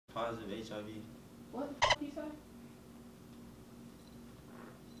positive HIV. What the f*** you say?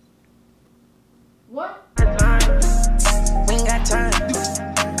 What? We ain't got time.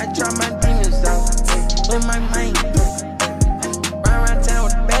 I drop my demons out with my mind. Ride around town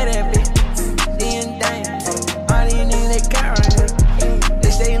with a bad bitch. Seeing dang. All these niggas they got right here.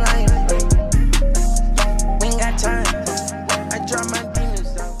 They stay lying. We ain't got time. I drop my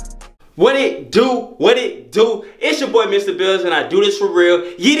demons out. What it do? What it do? It's your boy Mr. Bills, and I do this for real.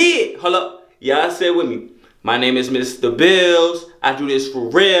 You did. Hold up. Y'all say it with me. My name is Mr. Bills. I do this for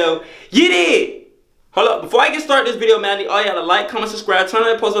real. You did. Hold up, before I get started this video, man, I need all y'all to like, comment, subscribe, turn on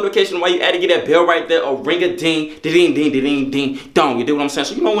that post notification while you add to get that bell right there, or ring a ding, ding, ding, ding, ding, dong. You dig what I'm saying?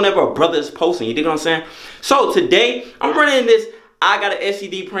 So you know whenever a brother is posting, you dig what I'm saying? So today, I'm running this I got an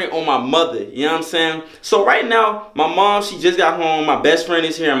STD prank on my mother, you know what I'm saying? So right now, my mom, she just got home, my best friend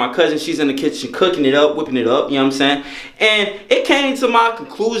is here, and my cousin, she's in the kitchen cooking it up, whipping it up, you know what I'm saying? And it came to my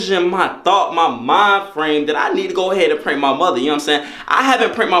conclusion, my thought, my mind frame that I need to go ahead and prank my mother, you know what I'm saying? I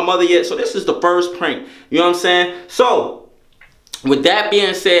haven't pranked my mother yet, so this is the first prank, you know what I'm saying? So, with that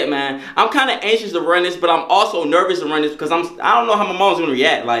being said, man, I'm kind of anxious to run this, but I'm also nervous to run this because I don't know how my mom's gonna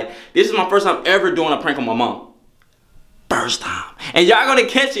react. Like, this is my first time ever doing a prank on my mom. First time. And y'all gonna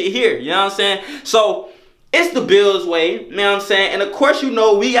catch it here, you know what I'm saying? So, it's the Bills way, you know what I'm saying? And of course, you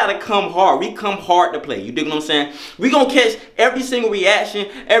know, we gotta come hard. We come hard to play, you dig what I'm saying? We gonna catch every single reaction,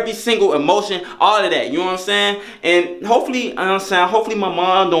 every single emotion, all of that, you know what I'm saying? And hopefully, you know what I'm saying, hopefully my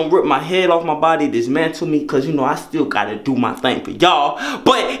mom don't rip my head off my body, dismantle me, because, you know, I still gotta do my thing for y'all.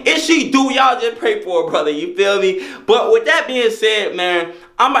 But if she do, y'all just pray for her, brother, you feel me? But with that being said, man,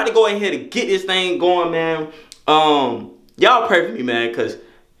 I'm about to go ahead and get this thing going, man. Y'all pray for me, man, because,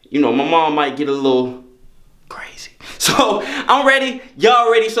 you know, my mom might get a little crazy. So, I'm ready.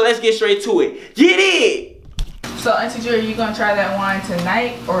 Y'all ready. So, let's get straight to it. Get it! So, Auntie Joy, are you going to try that wine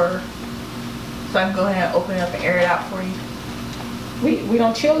tonight? Or so I can go ahead and open it up and air it out for you? We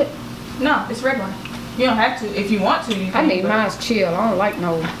don't chill it? No, it's red wine. You don't have to. If you want to, you can. I need mine's chill. I don't like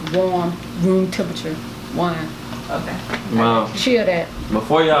no warm room temperature wine. Okay. Wow. Chill that.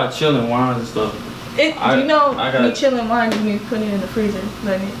 Before y'all chilling wines and stuff. You know, me chilling wine, you need to put it in the freezer,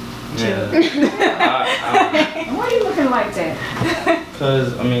 let it chill. Yeah. Why are you looking like that?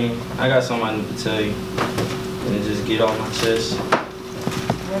 Because, I mean, I got something I need to tell you. And just get off my chest.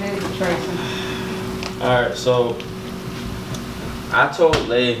 What is it, Tracy? Alright, so I told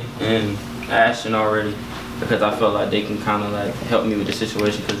Lay and Ashton already because I felt like they can kind of like help me with the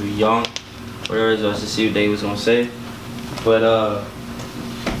situation because we're young. Whatever, just to see what they was going to say. But,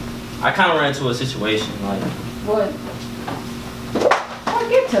 I kind of ran into a situation, like... What? Well,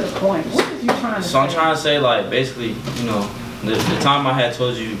 get to the point. What is you trying to say? So I'm trying to say, like, basically, you know, the time I had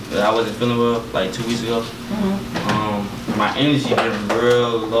told you that I wasn't feeling well, like 2 weeks ago, my energy been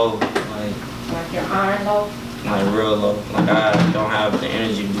real low, like your iron low? Like real low. Like I don't have the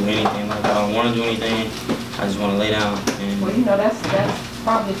energy to do anything. Like I don't want to do anything. I just want to lay down. And well, you know, that's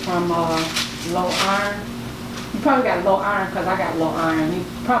probably from low iron. You probably got low iron because I got low iron. You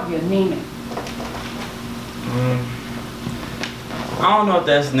probably anemic. I don't know if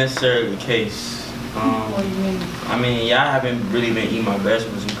that's necessarily the case. What do you mean? I mean, yeah, I haven't really been eating my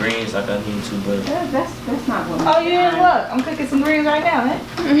vegetables and greens like I need to, but that's not what. Oh, you didn't look. I'm cooking some greens right now, man.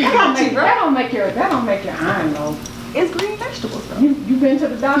 That don't make your iron low. It's green vegetables though. You been to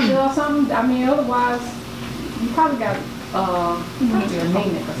the doctor or something? I mean, otherwise you probably got probably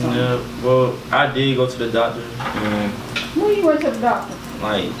anemic or something. Yeah, well, I did go to the doctor. And when you went to the doctor?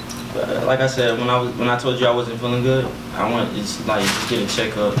 Like I said, when I told you I wasn't feeling good, I went just get a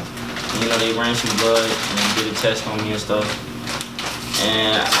checkup. You know, they ran some blood and did a test on me and stuff.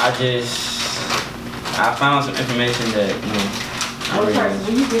 And I found some information that, you know,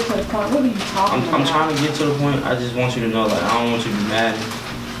 when you get to the point, what are you talking about? I'm trying to get to the point. I just want you to know, like, I don't want you to be mad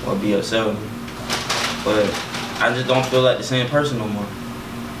or be upset with me. But I just don't feel like the same person no more.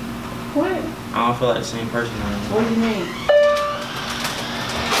 What? I don't feel like the same person no more. What do you mean?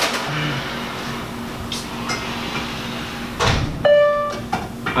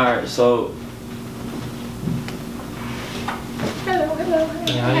 Alright, so... Hello.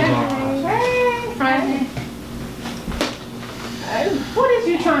 Yeah, how you doing? Hi. What is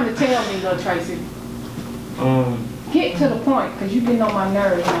you trying to tell me, little Tracy? Get to the point, because you're getting on my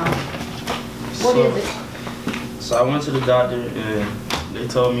nerves now. What is it? So I went to the doctor and they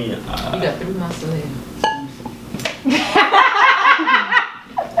told me... you got 3 months to live.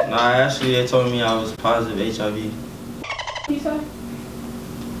 Nah, actually they told me I was positive HIV. You say?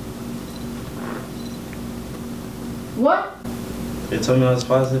 What? They told me I was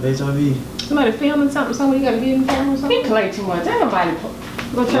positive HIV. Somebody filming something, you gotta get in the camera or something? He play too much. Ain't nobody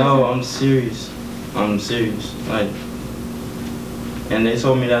Go Tracy. No, I'm serious. I'm serious. Like, and they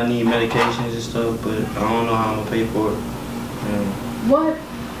told me that I need medications and stuff, but I don't know how I'm gonna pay for it. What?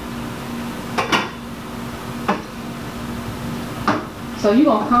 So you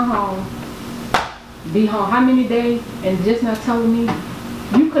gonna come home, be home how many days, and just not telling me?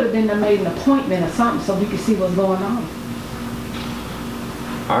 You could have been there, made an appointment or something so we could see what's going on.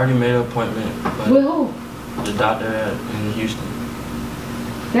 I already made an appointment, but With who? the doctor in Houston.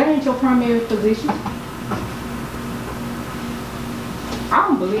 That ain't your primary physician. I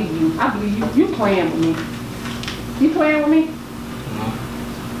don't believe you. I believe you. You playing with me. You playing with me? No.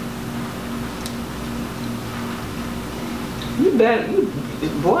 You better,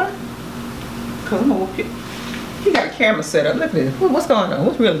 boy. Come on. You got a camera set up. Look at this. What's going on?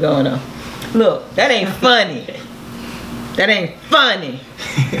 What's really going on? Look, that ain't funny. That ain't funny.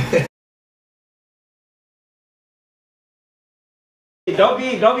 Don't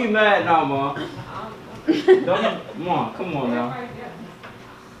be mad now, Mom. Mom, come on now.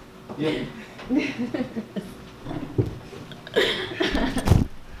 Yeah.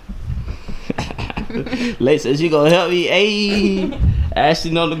 Lay says you gonna help me, ayy.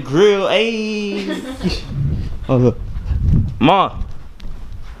 Ashton on the grill, ayy. Oh look, Mom.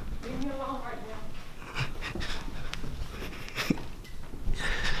 Leave me alone right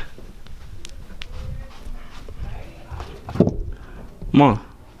now. Mom,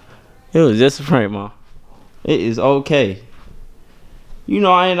 it was just a prank, Mom. It is okay. You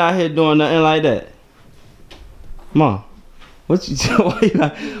know I ain't out here doing nothing like that. Mom, what you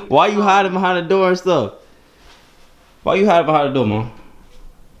why you hiding behind the door and stuff? Why you hiding behind the door, Mom?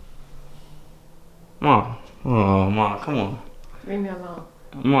 Mom, oh Mom, come on. Leave me alone.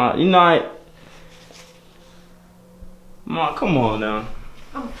 Mom, you know Mom, come on now.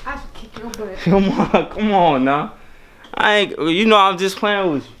 I should kick your butt. Come on now. I ain't, you know I'm just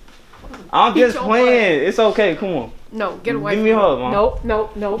playing with you. I'm just playing. It's okay, come on. No, get away. Give me a hug, Mom.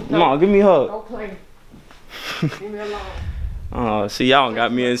 Nope. Mom, give me a hug. Don't play. Leave me alone. Oh, see, y'all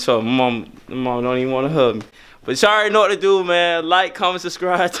got me in trouble. Mom don't even want to hug me. But y'all already know what to do, man. Like, comment,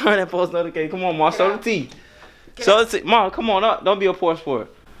 subscribe, turn that post notification. Come on, Mom, show the tea. Show the tea. Mom, come on up. Don't be a poor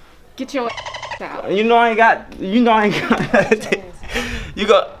sport. Get your ass out. You know I ain't got. You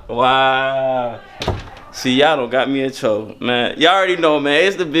got. Wow. See, y'all don't got me in trouble, man. Y'all already know, man.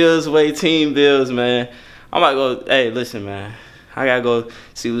 It's the Bills way, Team Bills, man. I might go. Hey, listen, man. I gotta go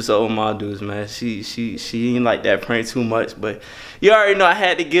see what's up with my dudes, man. She ain't like that prank too much, but you already know I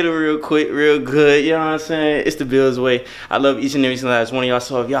had to get her real quick, real good. You know what I'm saying? It's the Bills way. I love each and every single last one of y'all.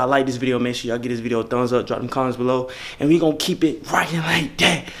 So if y'all like this video, make sure y'all give this video a thumbs up, drop them comments below, and we gonna keep it rocking like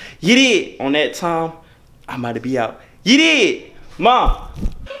that. You did. On that time, I'm about to be out. You did, Mom.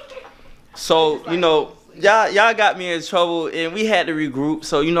 So you know, y'all got me in trouble, and we had to regroup.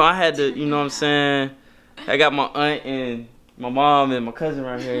 So you know, I had to. You know what I'm saying? I got my aunt and my mom and my cousin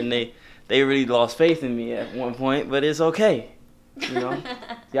right here, and they really lost faith in me at one point, but it's okay. You know,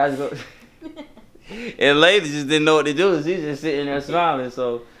 y'all just go. And lady just didn't know what to do. She's just sitting there smiling.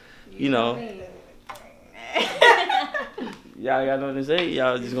 So, you know, y'all got nothing to say.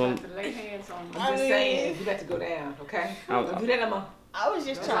 Y'all just gonna lay hands on me. I'm just saying, you got to go down, okay? Don't do that no more. I was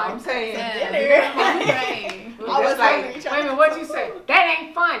just That's all trying I'm to saying. I was like, like, Wait a minute, what'd you say? That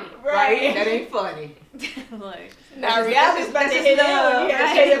ain't funny. right? That ain't funny. now reality's about to hit love.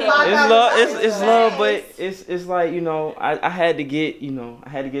 up. it's love, but it's like, you know, I had to get, you know,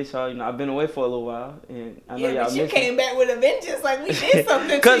 y'all, you know, I've been away for a little while, and I know y'all but you miss came back with a vengeance, like we did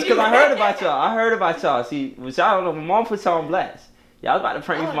something Cause to you. I heard about y'all. See, which y'all don't know, my mom put y'all on blast. Y'all was about to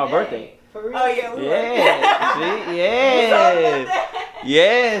prank me for my birthday. For real? Oh yeah, we Yeah, see, yeah.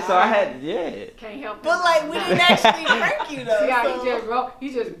 Yeah, so I had, Can't help it. But like we didn't actually prank you though. See how so.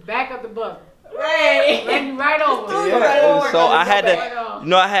 you just back up the bus. Right. Ran you right over. Threw you Yeah, right over. so I had Right to, on. you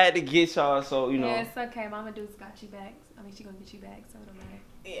know, I had to get y'all, so, you know. Yeah, it's okay. Mama Deuce got you back. I mean, she gonna get you back, so it don't matter.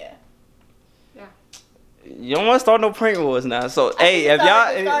 Yeah. You don't want to start no prank wars now, so, hey, if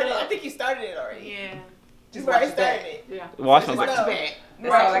I think you started it already. Yeah. Just already started it. Yeah. watch my Watch back. your back.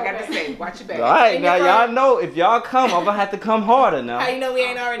 That's all I got to say. Watch your back. All right, In now your y'all front. know, if y'all come, I'm going to have to come harder now. How you know we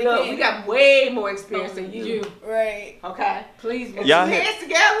ain't already Look, came? we got way more experience than you. Right. Okay? Please. Put Y'all your hit- hands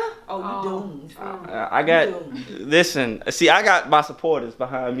together. Oh, you Oh. doomed. I got, listen, see, I got my supporters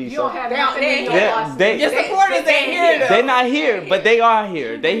behind me, You so don't have They don't- nothing in your they- life. they- Your supporters ain't here though. they not here, but they are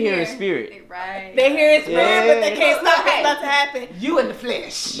here. They here in spirit. Right. They hear it's spirit, but they can't stop what's Hey. about to happen. You in the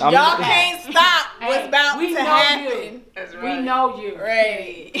flesh. I'm- Y'all can't stop what's Hey, about we to know happen. you. That's We know you.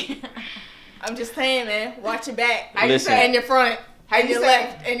 Right. I'm just saying, man. Watch your back. How you Listen. say? And your front. How And you your say?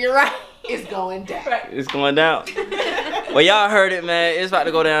 left. And your right. It's going down. It's going down. Well, y'all heard it, man. It's about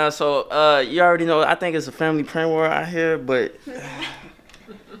to go down. So, you already know. I think it's a family prank war out here, but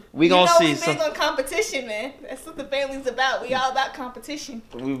we gonna see. We big on competition, man. That's what the family's about. We all about competition.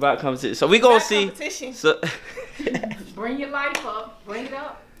 We about competition. So we gonna see. Competition. So Bring your life up. Bring it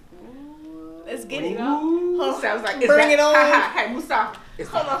up. Let's get it. Sounds like Bring it on. Hey, Mustafa.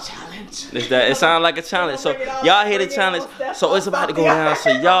 It's like a challenge. it's that. It sounds like a challenge. So y'all hear the challenge. So it's about to go down.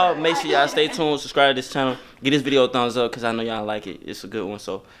 So y'all make sure y'all stay tuned. Subscribe to this channel. Give this video a thumbs up because I know y'all like it. It's a good one.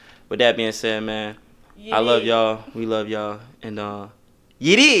 So with that being said, man, I love y'all. We love y'all. And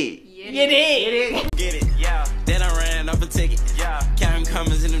you did. You did. Get it, yeah. Then I ran up a ticket, yeah. Counting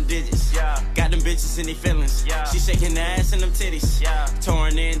commas in them digits, yeah. Got them bitches in their feelings, yeah. She shaking the ass in them titties, yeah.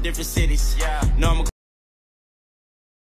 Touring in different cities, yeah. No, I'm